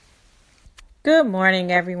Good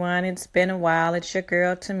morning, everyone. It's been a while. It's your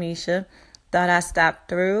girl, Tamisha. Thought I'd stop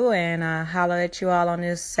through and holler at you all on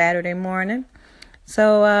this Saturday morning.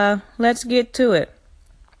 So let's get to it.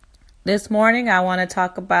 This morning, I want to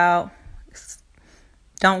talk about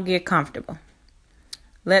don't get comfortable.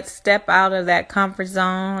 Let's step out of that comfort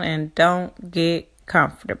zone and don't get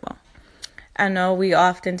comfortable. I know we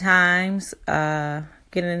oftentimes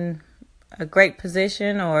get in a great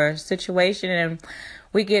position or situation and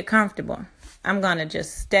we get comfortable. I'm going to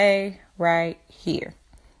just stay right here.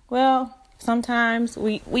 Well, sometimes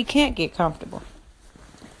we can't get comfortable.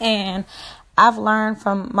 And I've learned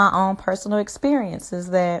from my own personal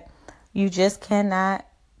experiences that you just cannot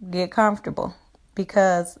get comfortable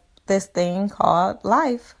because this thing called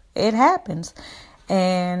life, it happens.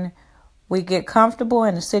 And we get comfortable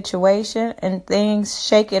in a situation and things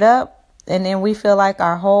shake it up. And then we feel like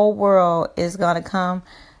our whole world is going to come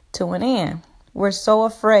to an end. We're so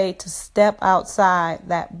afraid to step outside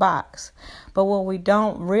that box. But what we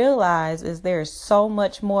don't realize is there's so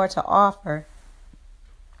much more to offer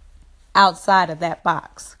outside of that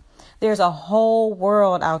box. There's a whole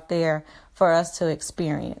world out there for us to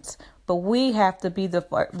experience. But we have to be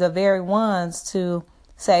the very ones to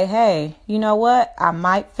say, hey, you know what? I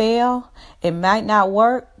might fail. It might not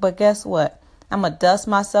work. But guess what? I'm going to dust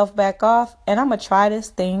myself back off and I'm going to try this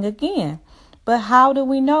thing again. But how do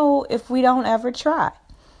we know if we don't ever try?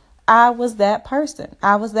 I was that person.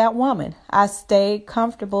 I was that woman. I stayed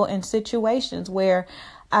comfortable in situations where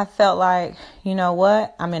I felt like, you know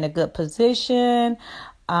what? I'm in a good position,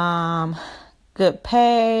 good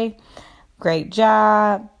pay, great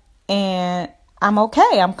job, and I'm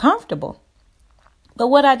okay. I'm comfortable. But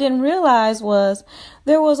what I didn't realize was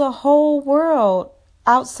there was a whole world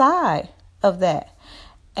outside of that.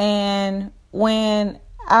 And when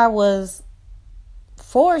I was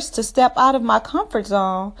forced to step out of my comfort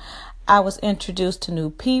zone, I was introduced to new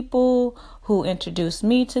people who introduced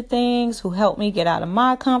me to things, who helped me get out of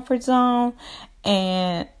my comfort zone.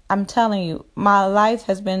 And I'm telling you, my life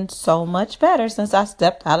has been so much better since I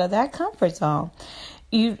stepped out of that comfort zone.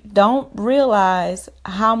 You don't realize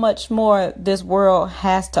how much more this world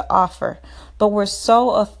has to offer, but we're so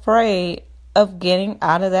afraid of getting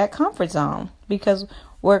out of that comfort zone because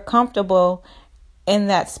we're comfortable in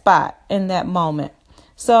that spot, in that moment.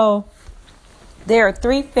 So there are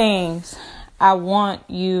three things I want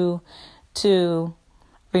you to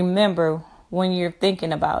remember when you're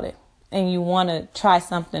thinking about it and you want to try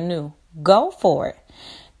something new. Go for it.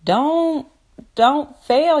 Don't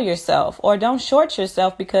fail yourself or don't short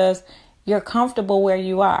yourself because you're comfortable where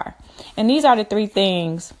you are. And these are the three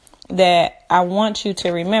things that I want you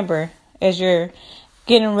to remember as you're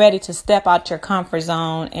getting ready to step out your comfort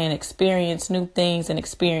zone and experience new things and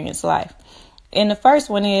experience life. And the first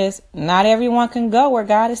one is not everyone can go where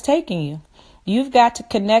God is taking you. You've got to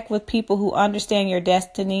connect with people who understand your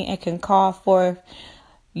destiny and can call forth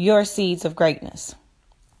your seeds of greatness.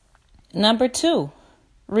 Number 2,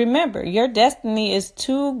 remember your destiny is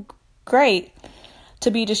too great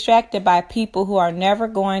to be distracted by people who are never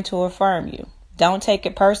going to affirm you. Don't take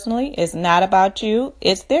it personally. It's not about you.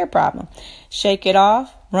 It's their problem. Shake it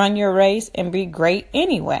off, run your race, and be great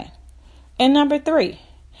anyway. And number 3,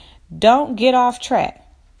 don't get off track.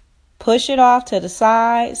 Push it off to the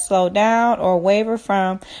side, slow down, or waver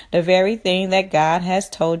from the very thing that God has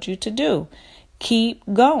told you to do. Keep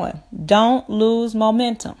going. Don't lose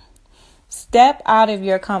momentum. Step out of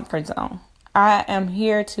your comfort zone. I am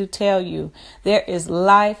here to tell you there is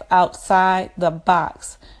life outside the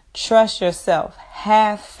box. Trust yourself.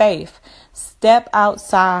 Have faith. Step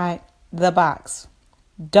outside the box.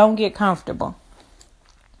 Don't get comfortable.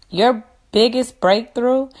 Your biggest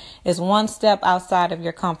breakthrough is one step outside of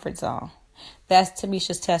your comfort zone. That's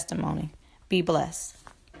Tamisha's testimony. Be blessed.